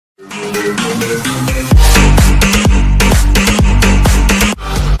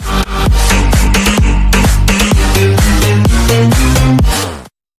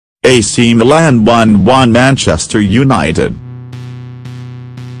AC Milan 1-1 Manchester United.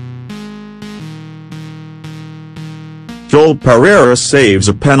 Joel Pereira saves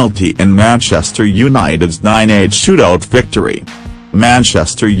a penalty in Manchester United's 9-8 shootout victory.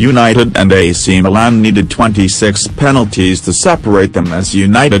 Manchester United and AC Milan needed 26 penalties to separate them as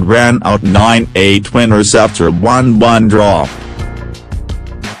United ran out 9-8 winners after a 1-1 draw.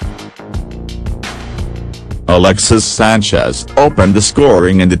 Alexis Sanchez opened the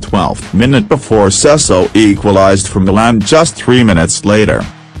scoring in the 12th minute before Sesso equalized for Milan just 3 minutes later.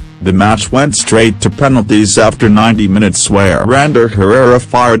 The match went straight to penalties after 90 minutes where Ander Herrera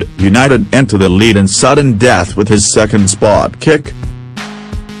fired United into the lead in sudden death with his second spot kick.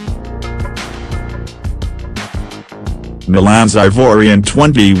 Milan's Ivorian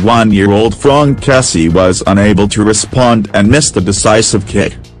 21-year-old Franck Kessie was unable to respond and missed a decisive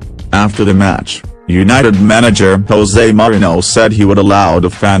kick. After the match, United manager Jose Mourinho said he would allow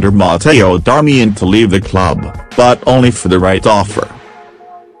defender Matteo Darmian to leave the club, but only for the right offer.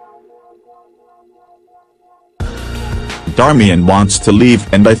 Darmian wants to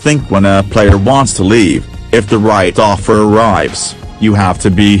leave, and I think when a player wants to leave, if the right offer arrives, you have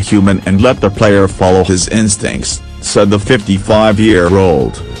to be human and let the player follow his instincts, said the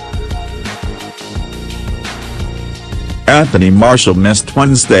 55-year-old. Anthony Martial missed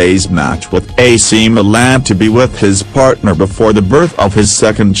Wednesday's match with AC Milan to be with his partner before the birth of his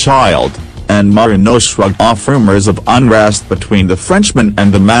second child, and Mourinho shrugged off rumors of unrest between the Frenchman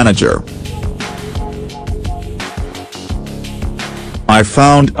and the manager. "I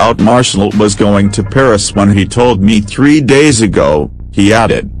found out Martial was going to Paris when he told me 3 days ago," he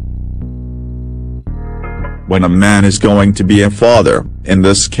added. When a man is going to be a father, in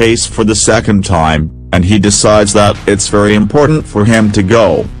this case for the second time, and he decides that it's very important for him to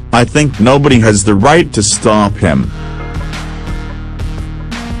go, I think nobody has the right to stop him.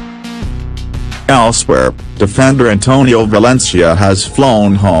 Elsewhere, defender Antonio Valencia has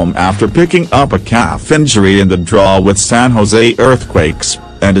flown home after picking up a calf injury in the draw with San Jose Earthquakes,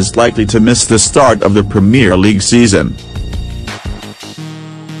 and is likely to miss the start of the Premier League season.